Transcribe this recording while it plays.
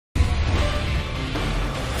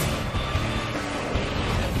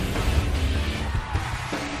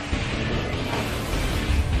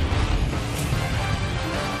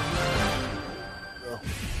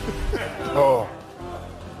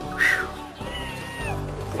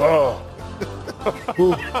Oh.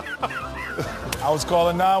 I was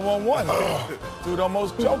calling 911. Dude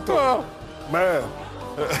almost choked him. Man.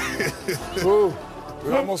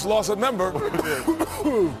 We almost lost a member.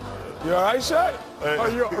 You all right, Shaq? Are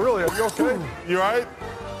you okay? You all right?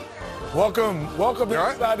 Welcome to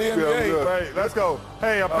inside the NBA. Right, let's go.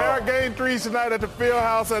 Hey, a pair of game threes tonight at the Field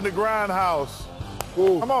House and the Grindhouse.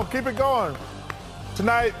 Come on, keep it going.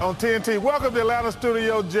 Tonight on TNT. Welcome to Atlanta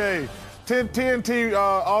Studio J. TNT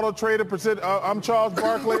Auto Trader. I'm Charles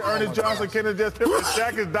Barkley, Ernie Johnson, Kennedy Jess Pippen.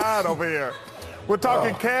 Shaq is dying over here. We're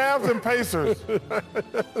talking Cavs and Pacers.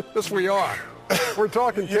 Yes, we are. We're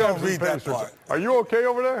talking You don't Cavs read and that Pacers. part. Are you okay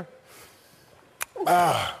over there?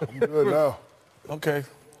 I'm good now. Okay.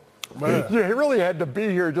 Man. Yeah, he really had to be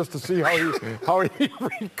here just to see how he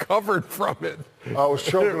recovered from it. I was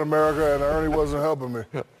choking America and Ernie wasn't helping me.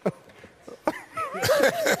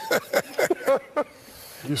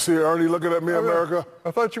 You see Ernie looking at me, America?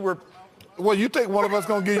 I thought you were. Well, you think one of us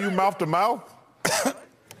gonna give you mouth to mouth?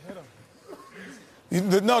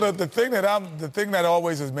 The thing that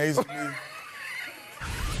always amazes me.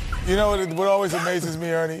 You know what always amazes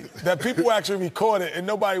me, Ernie? That people actually record it and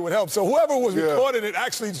nobody would help. So whoever was recording it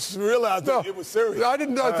actually just realized that it was serious. I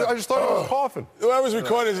didn't. I just thought he was coughing. Whoever's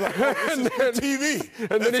recording is like, oh, this is TV.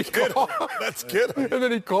 And then he coughs. Let's get him. And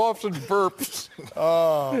then he coughs and burps.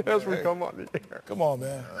 As we come on the air. Come on,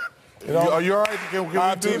 man. Are you all right? Can we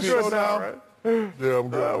Live do TV the show is now? Right? Yeah, I'm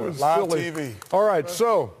good. Live silly. TV. All right,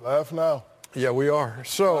 so. Laugh now. Yeah, we are.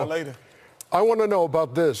 So. Later. I want to know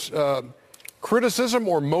about this. Criticism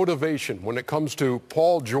or motivation when it comes to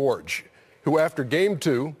Paul George, who after Game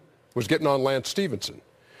 2 was getting on Lance Stevenson.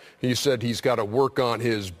 He said he's got to work on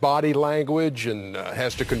his body language and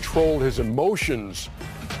has to control his emotions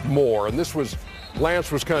more. And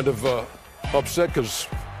Lance was kind of upset because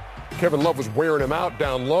Kevin Love was wearing him out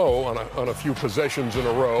down low on a few possessions in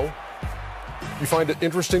a row. You find it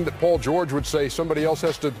interesting that Paul George would say somebody else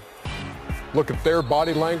has to look at their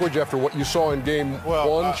body language after what you saw in Game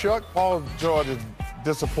 1, Chuck? Paul George is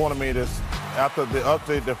disappointed me after the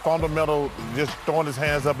update, the fundamental, just throwing his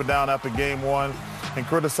hands up and down after Game 1 and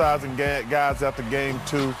criticizing guys after Game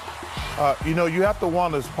 2. You have to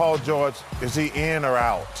wonder, is Paul George, is he in or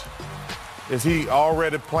out? Is he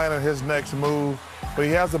already planning his next move? But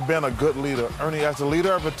he hasn't been a good leader. Ernie, as a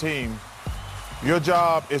leader of a team, your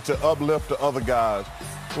job is to uplift the other guys.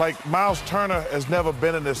 Like Miles Turner has never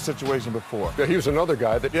been in this situation before. Yeah, he was another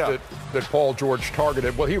guy that Paul George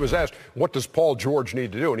targeted. Well, he was asked, what does Paul George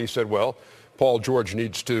need to do? And he said, well, Paul George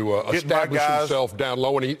needs to establish himself down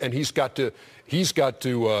low, and he's got to take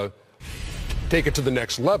it to the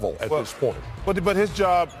next level at this point. But his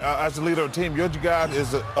job as a leader of a team, your job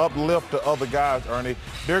is to uplift the other guys, Ernie.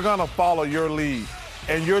 They're going to follow your lead.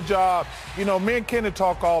 And your job, me and Kenny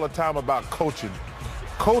talk all the time about coaching.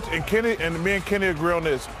 Coach and Kenny and me and Kenny agree on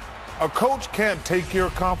this. A coach can't take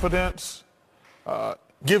your confidence.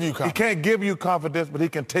 Give you confidence. He can't give you confidence, but he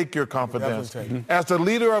can take your confidence. Definitely. As the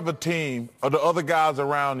leader of a team, or the other guys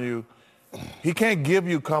around you, he can't give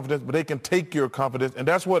you confidence, but they can take your confidence, and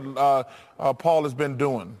that's what Paul has been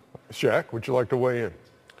doing. Shaq, would you like to weigh in?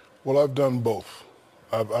 Well, I've done both.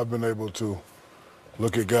 I've been able to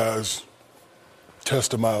look at guys,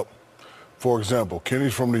 test them out. For example,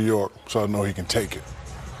 Kenny's from New York, so I know he can take it.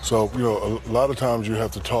 So, a lot of times you have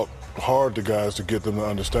to talk hard to guys to get them to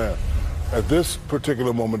understand. At this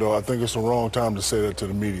particular moment, though, I think it's the wrong time to say that to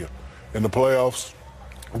the media. In the playoffs,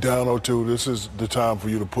 down 0-2, this is the time for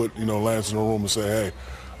you to put, Lance in the room and say, hey,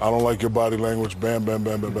 I don't like your body language, bam, bam,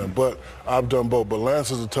 bam, bam, bam. But I've done both. But Lance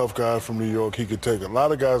is a tough guy from New York. He could take it. A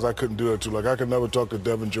lot of guys I couldn't do that to. Like, I could never talk to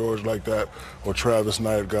Devin George like that or Travis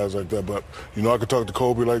Knight, guys like that. But, I could talk to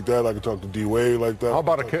Kobe like that. I could talk to D-Wade like that. How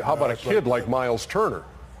about a kid like Miles Turner?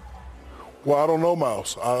 Well, I don't know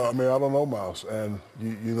Miles. I don't know Miles. And,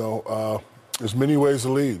 there's many ways to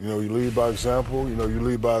lead. You lead by example. You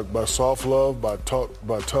lead by soft love, by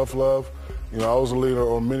tough love. I was a leader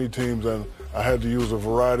on many teams, and I had to use a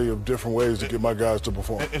variety of different ways to get my guys to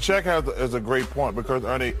perform. And Shaq has a great point because,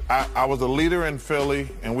 Ernie, I was a leader in Philly,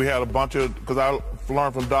 and we had a bunch of, because I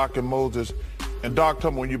learned from Doc and Moses, and Doc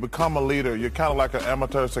told me when you become a leader, you're kind of like an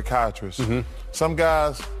amateur psychiatrist. Mm-hmm. Some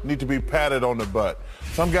guys need to be patted on the butt.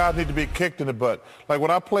 Some guys need to be kicked in the butt. Like when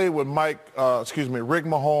I played with Rick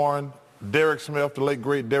Mahorn, Derek Smith, the late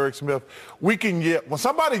great Derek Smith, we can yell. When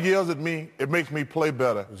somebody yells at me, it makes me play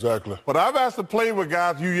better. Exactly. But I've asked to play with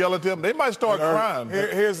guys, you yell at them, they might start crying.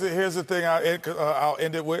 Here's the thing I'll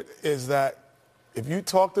end it with is that if you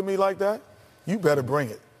talk to me like that, you better bring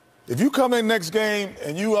it. If you come in next game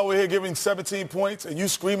and you over here giving 17 points and you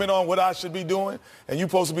screaming on what I should be doing and you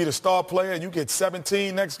supposed to be the star player and you get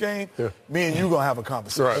 17 next game, me and you going to have a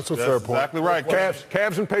conversation. Right. That's a fair point. Exactly right.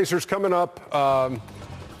 Cavs and Pacers coming up.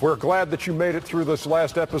 We're glad that you made it through this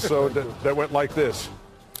last episode that went like this.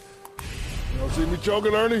 You don't see me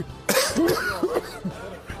choking, Ernie?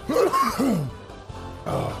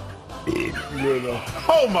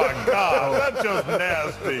 Oh, my God. That's just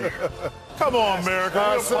nasty. Come on, America.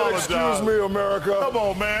 I We said, apologize. excuse me, America. Come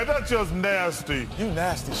on, man. That's just nasty. You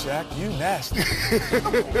nasty, Shaq. You nasty.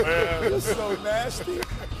 Man. You're so nasty.